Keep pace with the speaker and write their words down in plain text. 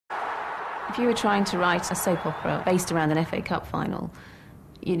If you were trying to write a soap opera based around an FA Cup final,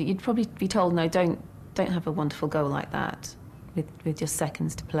 you'd probably be told, no, don't have a wonderful goal like that with just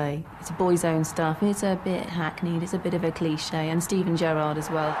seconds to play. It's boys' own stuff. It's a bit hackneyed. It's a bit of a cliche. And Steven Gerrard as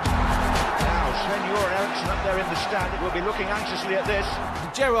well. Now, Sven-Göran Eriksson up there in the stand. We'll be looking anxiously at this.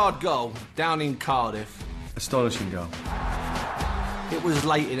 The Gerrard goal down in Cardiff. Astonishing goal. It was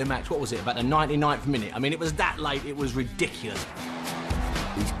late in the match. What was it, about the 99th minute? I mean, it was that late, it was ridiculous.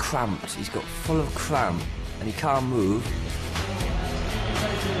 He's cramped, he's got full of cramp, and he can't move.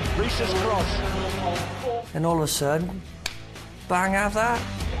 Reese's cross. And all of a sudden, bang out that.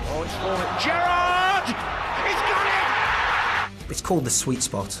 Oh, it's fallen. Gerrard! He's got it! It's called the sweet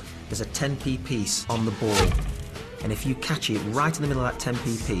spot. There's a 10p piece on the ball, and if you catch it right in the middle of that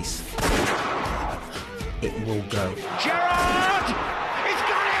 10p piece, it will go. Gerrard! He's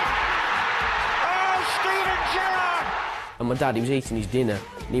got it! Oh, Steven Gerrard! And my dad, he was eating his dinner,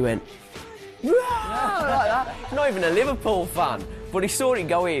 and he went, "Rah!" like that. He's not even a Liverpool fan, but he saw it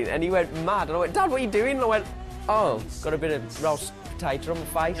go in, and he went mad. And I went, "Dad, what are you doing?" And I went, "Oh, got a bit of roast potato on my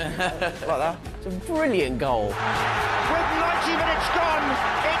face," like that. It's a brilliant goal. With 90 minutes gone,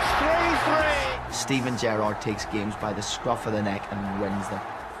 it's 3-3. Steven Gerrard takes games by the scruff of the neck and wins them.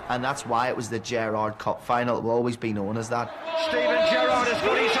 And that's why it was the Gerrard Cup final. It will always be known as that. Steven Gerrard has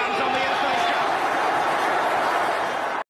got his hands on